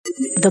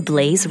The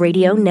Blaze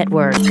Radio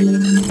Network.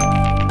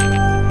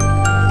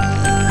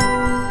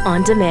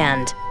 On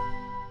demand.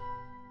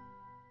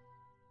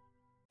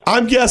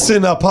 I'm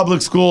guessing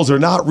public schools are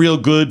not real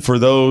good for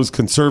those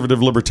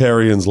conservative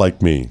libertarians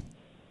like me.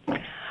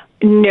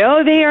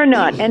 No, they are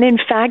not. And in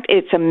fact,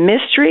 it's a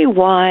mystery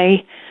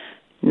why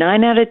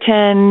 9 out of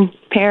 10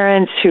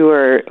 parents who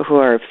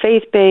are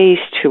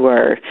faith-based, who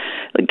are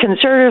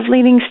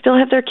conservative-leaning, still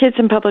have their kids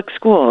in public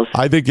schools.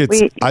 I think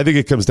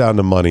it comes down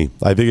to money.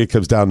 I think it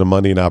comes down to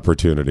money and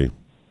opportunity.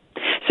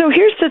 So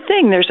here's the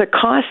thing. There's a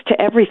cost to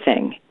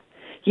everything.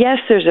 Yes,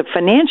 there's a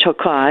financial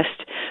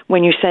cost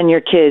when you send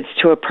your kids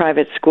to a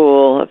private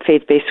school, a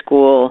faith-based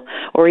school,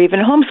 or even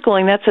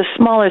homeschooling. That's a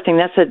smaller thing.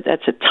 That's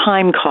a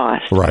time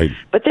cost. Right.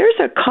 But there's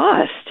a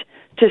cost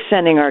to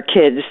sending our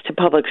kids to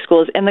public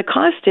schools, and the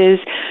cost is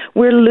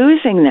we're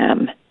losing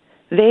them.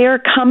 They are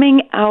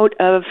coming out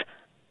of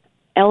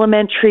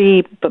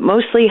elementary, but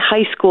mostly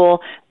high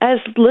school, as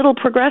little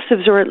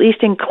progressives, or at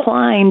least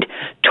inclined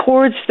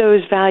towards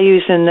those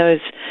values and those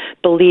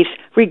beliefs,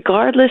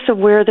 regardless of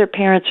where their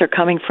parents are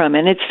coming from.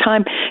 And it's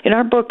time, in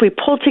our book, we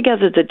pull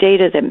together the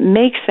data that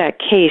makes that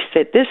case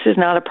that this is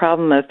not a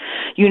problem of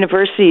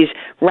universities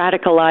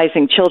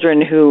radicalizing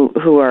children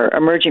who are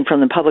emerging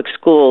from the public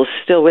schools,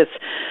 still with,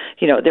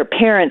 their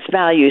parents'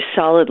 values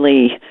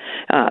solidly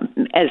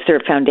as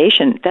their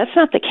foundation. That's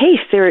not the case.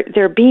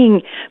 They're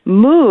being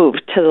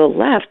moved to the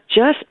left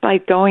just by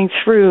going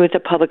through the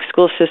public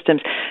school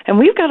systems. And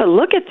we've got to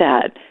look at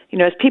that,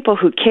 as people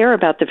who care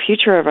about the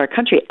future of our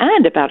country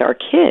and about our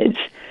kids.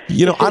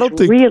 I don't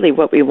think really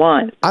what we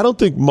want. I don't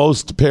think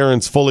most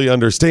parents fully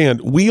understand.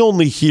 We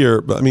only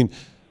hear,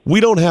 we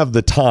don't have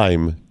the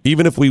time,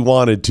 even if we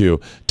wanted to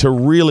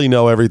really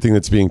know everything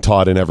that's being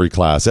taught in every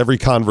class, every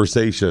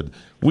conversation.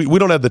 We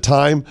don't have the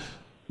time,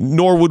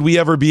 nor would we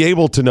ever be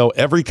able to know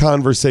every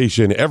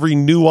conversation, every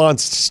nuanced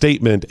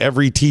statement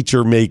every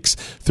teacher makes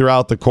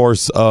throughout the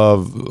course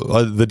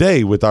of the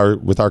day with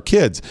our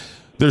kids.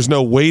 There's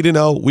no way to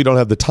know. We don't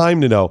have the time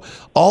to know.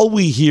 All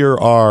we hear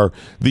are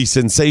the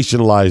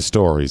sensationalized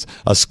stories.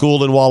 A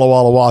school in Walla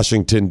Walla,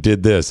 Washington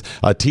did this.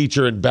 A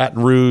teacher in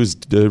Baton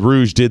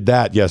Rouge did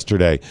that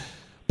yesterday.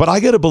 But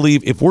I got to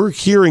believe if we're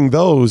hearing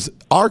those,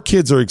 our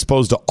kids are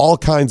exposed to all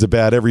kinds of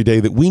bad every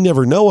day that we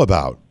never know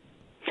about.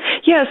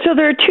 Yeah, so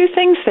there are two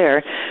things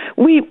there.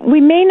 We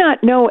may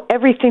not know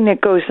everything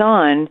that goes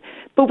on,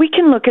 but we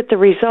can look at the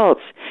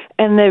results.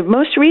 And the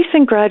most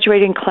recent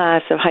graduating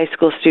class of high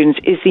school students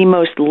is the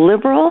most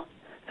liberal,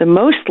 the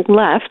most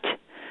left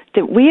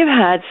that we have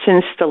had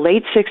since the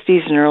late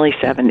 60s and early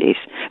 70s.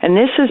 And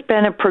this has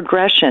been a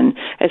progression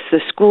as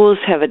the schools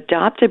have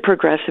adopted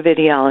progressive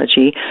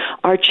ideology.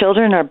 Our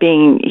children are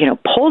being,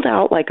 pulled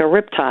out like a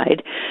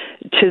riptide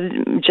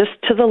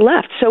to the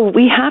left. So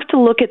we have to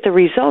look at the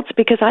results,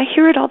 because I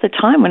hear it all the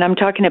time when I'm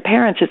talking to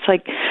parents. It's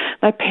like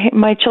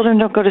my children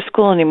don't go to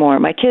school anymore.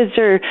 My kids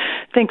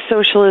think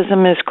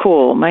socialism is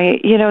cool.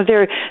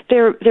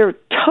 They're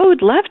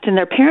towed left, and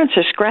their parents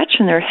are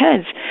scratching their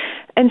heads.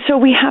 And so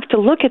we have to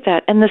look at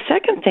that. And the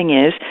second thing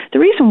is, the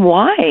reason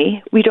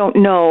why we don't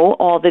know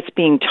all that's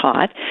being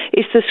taught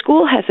is the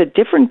school has a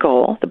different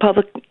goal. The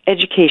public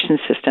education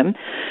system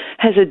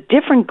has a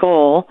different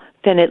goal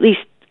than at least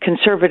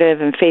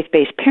conservative and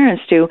faith-based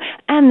parents do,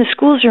 and the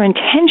schools are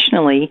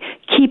intentionally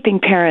keeping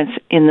parents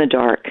in the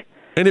dark.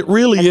 And it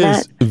really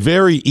is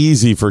very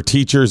easy for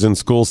teachers and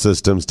school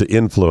systems to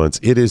influence.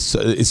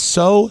 It's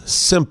so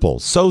simple,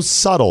 so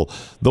subtle,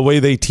 the way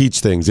they teach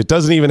things. It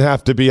doesn't even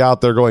have to be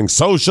out there going,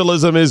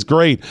 socialism is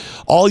great.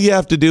 All you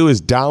have to do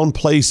is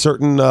downplay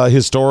certain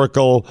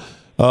historical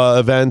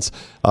events,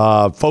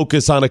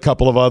 focus on a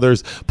couple of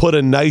others, put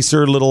a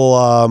nicer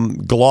little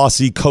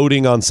glossy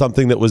coating on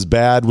something that was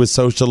bad with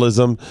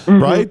socialism,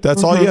 right?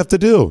 That's all you have to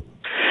do.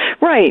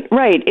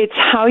 Right. It's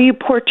how you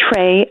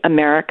portray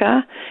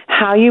America,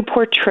 how you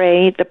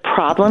portray the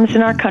problems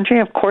in our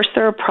country. Of course,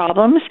 there are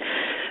problems.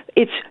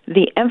 It's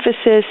the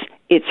emphasis.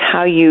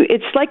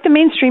 It's like the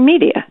mainstream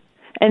media.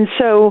 And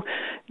so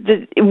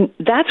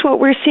that's what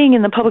we're seeing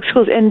in the public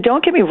schools. And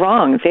don't get me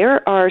wrong,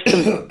 there are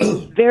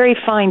some very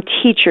fine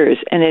teachers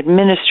and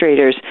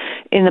administrators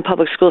in the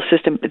public school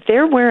system, but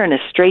they're wearing a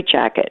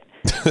straitjacket.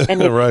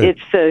 And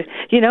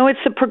it's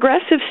the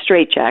progressive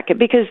straitjacket,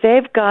 because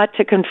they've got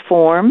to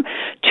conform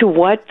to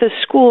what the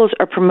schools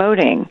are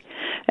promoting.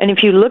 And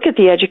if you look at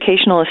the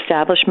educational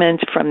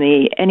establishment, from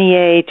the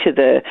NEA to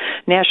the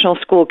National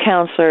School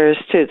Counselors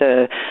to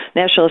the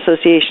National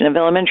Association of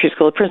Elementary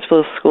School,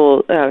 Principal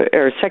School,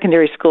 or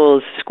Secondary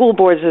Schools, School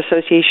Boards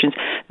Associations,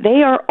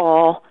 they are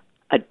all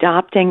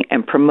adopting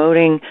and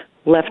promoting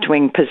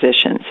left-wing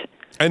positions.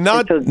 And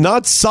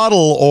not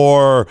subtle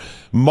or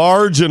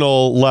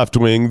marginal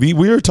left-wing.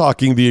 We are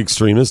talking the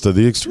extremist of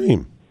the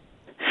extreme.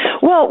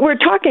 Well, we're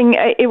talking,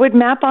 it would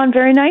map on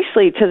very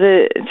nicely to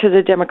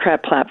the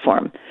Democrat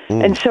platform.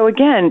 And so,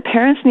 again,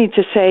 parents need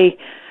to say,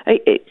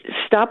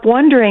 stop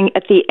wondering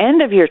at the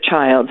end of your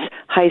child's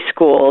high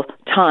school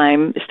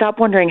time, stop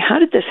wondering, how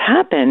did this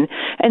happen?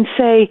 And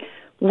say,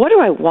 what do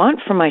I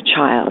want for my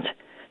child?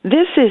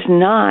 This is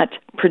not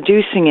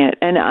producing it,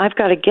 and I've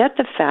got to get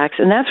the facts,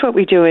 and that's what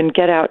we do in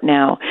Get Out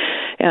Now.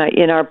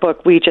 In our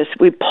book, we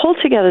pull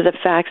together the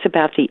facts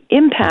about the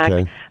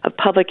impact of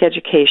public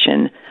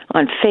education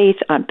on faith,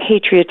 on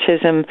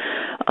patriotism,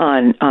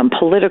 on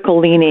political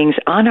leanings,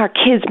 on our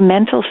kids'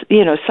 mental,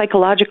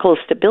 psychological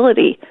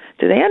stability.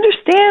 Do they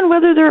understand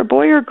whether they're a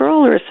boy or a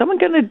girl, or is someone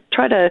going to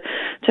try to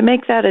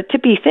make that a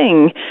tippy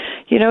thing?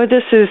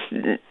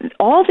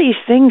 All these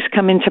things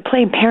come into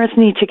play, and parents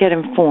need to get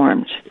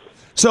informed.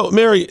 So,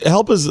 Mary,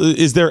 help us.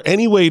 Is there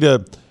any way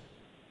to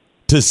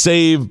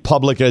save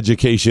public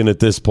education at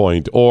this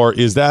point, or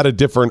is that a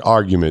different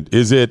argument?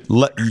 Is it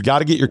you got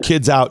to get your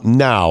kids out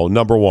now,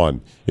 number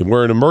one? If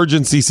we're in an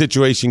emergency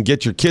situation,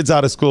 get your kids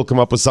out of school, come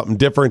up with something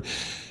different.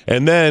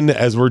 And then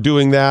as we're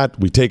doing that,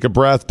 we take a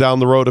breath down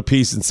the road a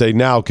piece and say,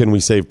 now can we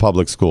save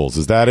public schools?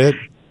 Is that it?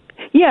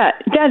 Yeah,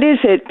 that is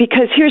it,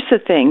 because here's the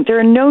thing. There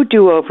are no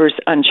do-overs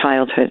on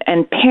childhood,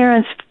 and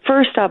parents'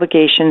 first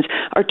obligations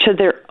are to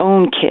their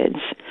own kids.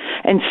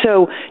 And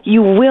so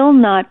you will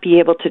not be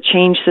able to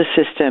change the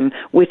system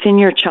within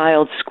your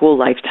child's school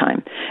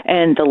lifetime.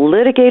 And the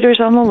litigators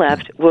on the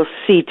left will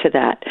see to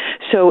that.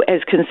 So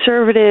as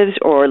conservatives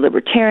or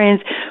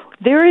libertarians,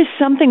 there is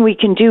something we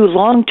can do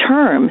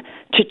long-term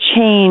to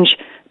change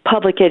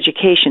public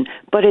education,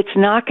 but it's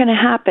not going to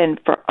happen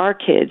for our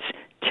kids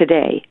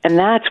today. And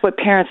that's what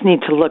parents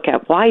need to look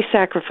at. Why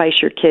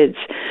sacrifice your kids?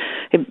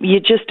 You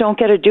just don't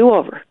get a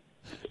do-over.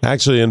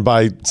 Actually, and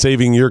by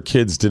saving your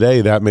kids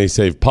today, that may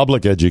save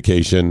public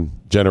education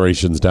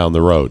generations down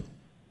the road.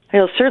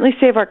 It'll certainly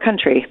save our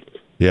country.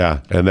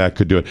 Yeah, and that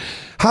could do it.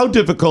 How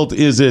difficult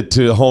is it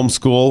to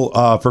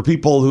homeschool for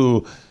people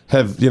who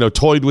have,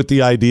 toyed with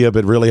the idea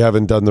but really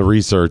haven't done the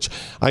research?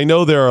 I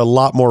know there are a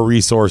lot more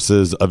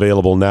resources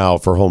available now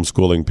for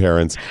homeschooling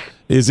parents.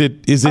 Is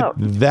it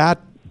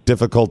that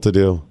difficult to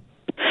do?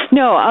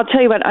 No, I'll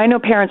tell you what, I know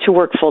parents who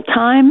work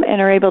full-time and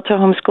are able to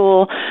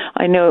homeschool.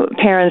 I know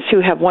parents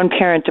who have one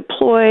parent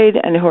deployed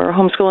and who are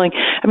homeschooling.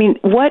 I mean,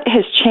 what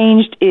has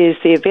changed is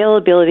the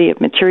availability of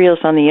materials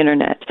on the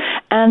Internet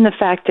and the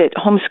fact that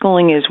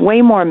homeschooling is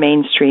way more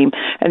mainstream,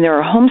 and there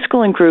are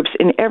homeschooling groups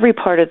in every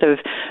part of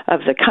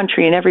the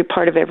country, in every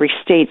part of every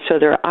state, so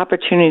there are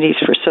opportunities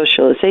for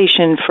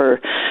socialization, for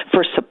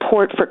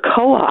support, for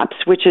co-ops,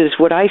 which is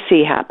what I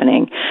see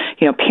happening.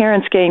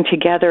 Parents getting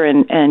together,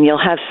 and you'll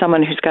have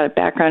someone who's got a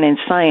background in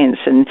science,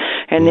 and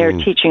they're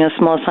teaching a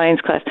small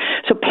science class.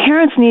 So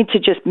parents need to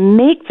just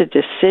make the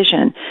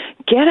decision.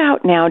 Get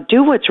out now,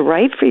 do what's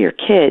right for your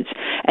kids,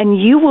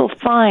 and you will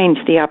find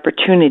the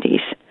opportunities.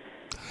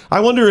 I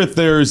wonder if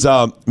there's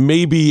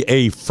maybe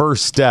a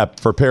first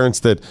step for parents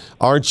that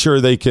aren't sure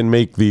they can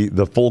make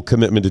the full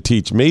commitment to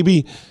teach.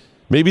 Maybe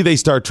they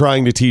start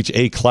trying to teach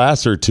a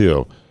class or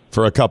two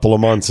for a couple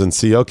of months and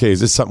see, okay, is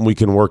this something we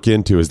can work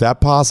into? Is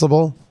that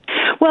possible?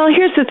 Well,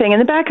 here's the thing. In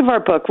the back of our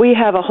book, we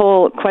have a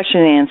whole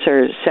question and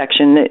answer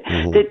section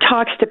that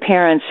talks to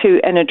parents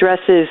and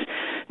addresses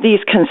these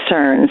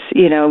concerns,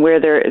 where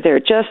they're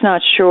just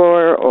not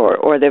sure,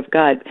 or they've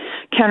got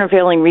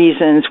countervailing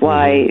reasons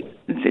why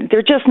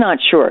they're just not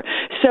sure.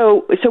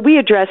 So we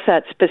address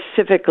that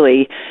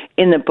specifically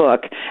in the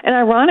book. And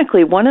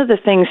ironically, one of the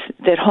things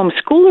that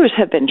homeschoolers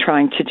have been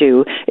trying to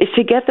do is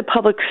to get the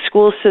public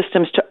school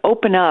systems to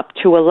open up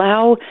to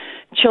allow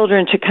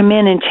children to come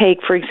in and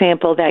take, for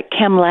example, that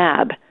chem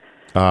lab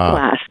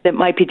class that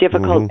might be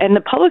difficult. And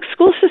the public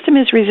school system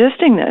is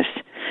resisting this.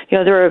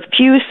 There are a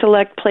few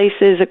select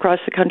places across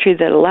the country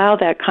that allow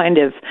that kind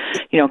of,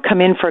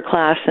 come in for a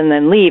class and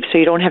then leave, so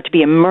you don't have to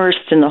be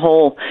immersed in the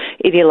whole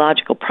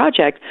ideological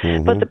project.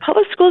 But the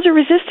public schools are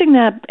resisting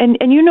that, and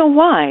you know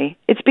why?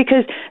 It's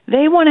because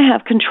they want to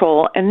have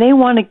control, and they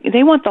want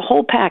the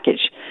whole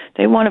package.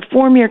 They want to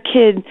form your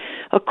kid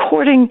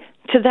according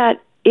to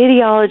that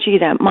ideology,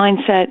 that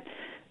mindset.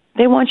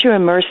 They want you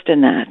immersed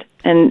in that.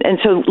 And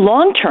so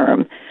long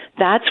term,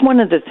 that's one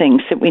of the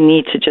things that we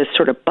need to just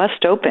sort of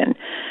bust open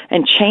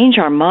and change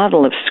our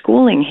model of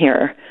schooling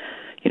here,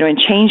 and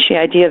change the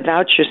idea of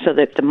vouchers so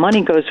that the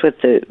money goes with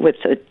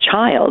the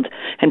child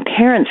and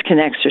parents can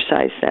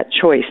exercise that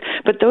choice.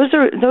 But those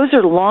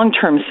are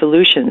long-term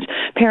solutions.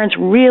 Parents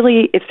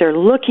really, if they're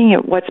looking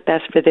at what's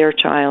best for their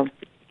child,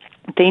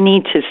 they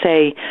need to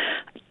say,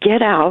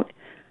 get out.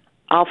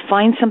 I'll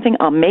find something,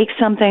 I'll make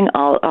something,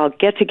 I'll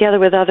get together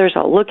with others,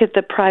 I'll look at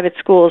the private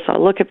schools,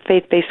 I'll look at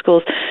faith-based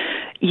schools.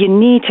 You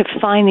need to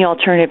find the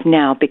alternative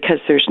now, because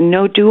there's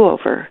no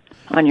do-over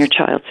on your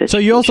child's education. So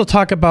you also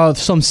talk about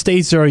some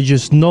states that are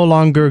just no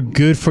longer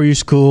good for your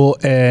school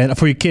and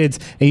for your kids,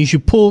 and you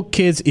should pull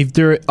kids if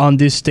they're on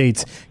these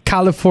states.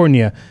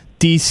 California,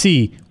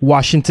 D.C.,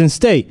 Washington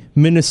State,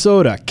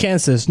 Minnesota,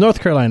 Kansas,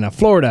 North Carolina,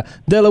 Florida,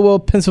 Delaware,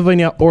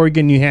 Pennsylvania,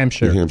 Oregon, New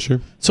Hampshire.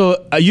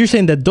 So you're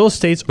saying that those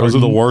states are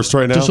the worst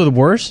right now? Those are the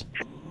worst?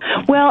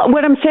 Well,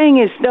 what I'm saying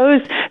is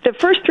the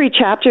first 3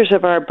 chapters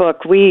of our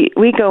book, we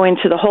go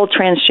into the whole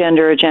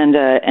transgender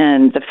agenda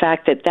and the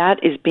fact that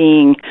is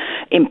being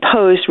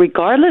imposed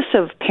regardless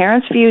of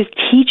parents' views,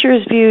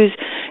 teachers' views.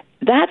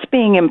 That's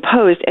being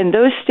imposed, and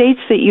those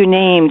states that you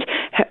named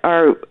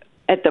are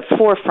at the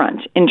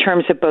forefront in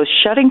terms of both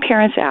shutting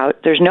parents out.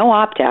 There's no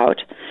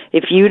opt-out.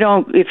 If you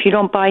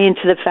don't buy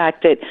into the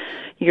fact that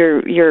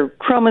your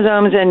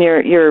chromosomes and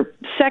your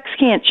sex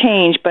can't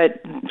change,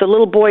 but the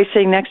little boy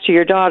sitting next to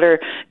your daughter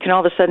can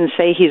all of a sudden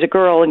say he's a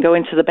girl and go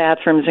into the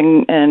bathrooms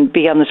and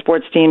be on the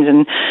sports teams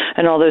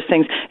and all those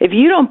things. If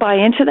you don't buy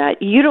into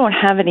that, you don't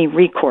have any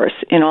recourse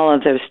in all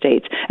of those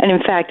states. And in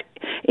fact,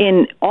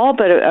 in all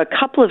but a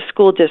couple of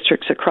school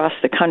districts across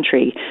the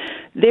country,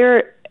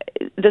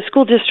 the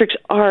school districts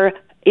are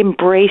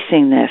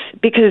embracing this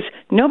because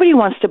nobody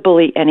wants to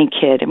bully any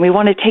kid, and we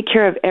want to take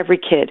care of every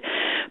kid.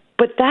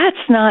 But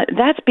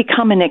that's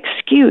become an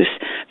excuse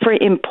for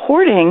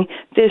importing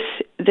this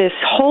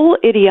whole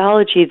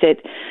ideology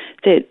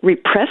that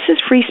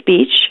represses free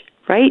speech,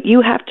 right?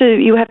 You have to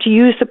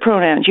use the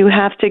pronouns. You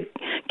have to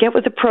get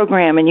with the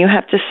program, and you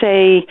have to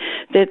say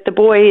that the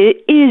boy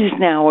is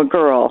now a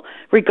girl,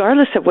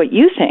 regardless of what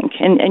you think.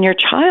 And your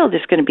child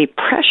is going to be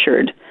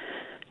pressured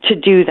to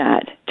do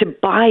that, to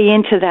buy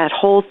into that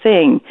whole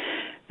thing,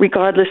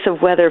 regardless of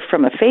whether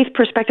from a faith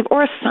perspective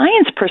or a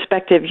science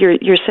perspective,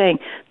 you're saying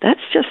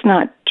that's just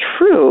not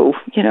true.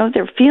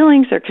 Their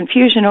feelings, their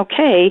confusion,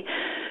 okay,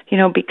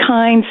 be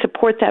kind,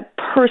 support that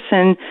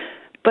person,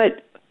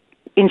 but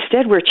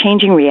instead we're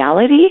changing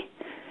reality.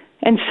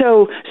 And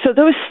so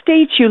those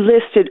states you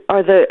listed are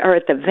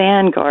at the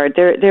vanguard.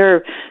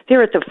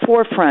 They're at the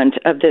forefront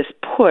of this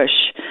push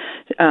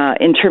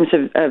in terms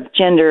of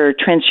gender,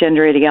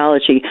 transgender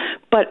ideology.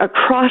 But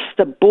across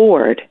the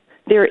board,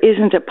 there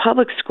isn't a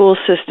public school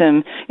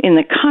system in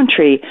the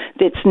country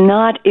that's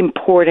not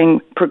importing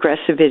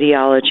progressive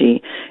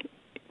ideology,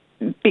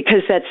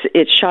 because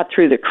it's shot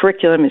through the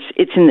curriculum.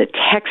 It's in the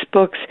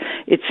textbooks.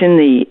 It's in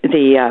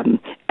the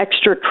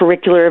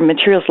extracurricular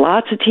materials.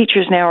 Lots of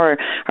teachers now are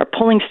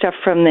pulling stuff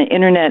from the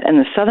internet, and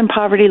the Southern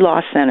Poverty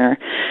Law Center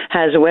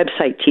has a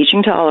website,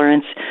 Teaching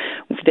Tolerance,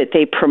 that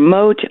they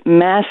promote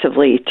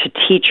massively to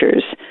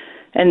teachers.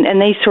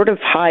 And they sort of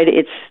hide,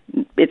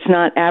 it's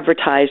not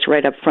advertised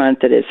right up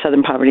front that it's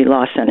Southern Poverty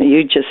Law Center.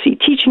 You just see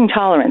Teaching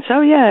Tolerance. Oh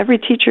yeah, every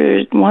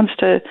teacher wants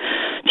to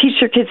teach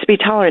their kids to be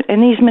tolerant.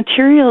 And these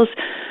materials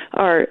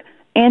are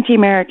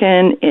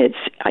anti-American, it's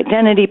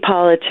identity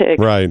politics.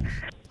 Right.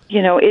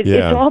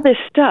 It's all this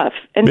stuff.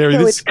 And Mary,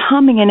 so it's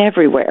coming in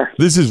everywhere.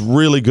 This is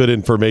really good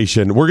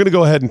information. We're going to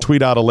go ahead and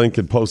tweet out a link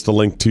and post a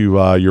link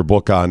to your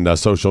book on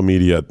social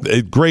media.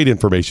 Great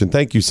information.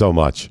 Thank you so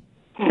much.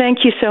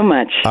 Thank you so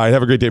much. All right,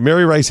 have a great day.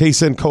 Mary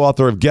Hasson,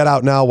 co-author of Get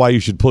Out Now, Why You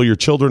Should Pull Your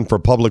Children for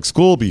Public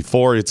School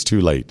Before It's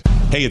Too Late.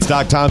 Hey, it's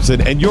Doc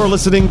Thompson, and you're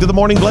listening to The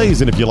Morning Blaze.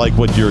 And if you like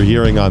what you're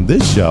hearing on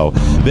this show,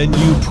 then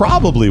you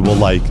probably will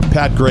like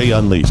Pat Gray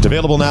Unleashed.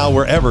 Available now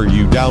wherever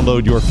you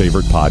download your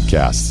favorite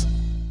podcasts.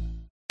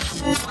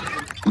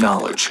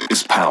 Knowledge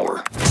is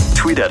power.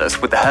 Tweet at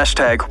us with the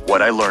hashtag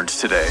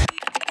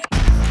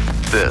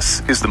 #WhatILearnedToday.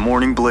 This is The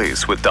Morning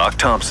Blaze with Doc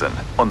Thompson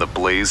on the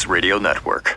Blaze Radio Network.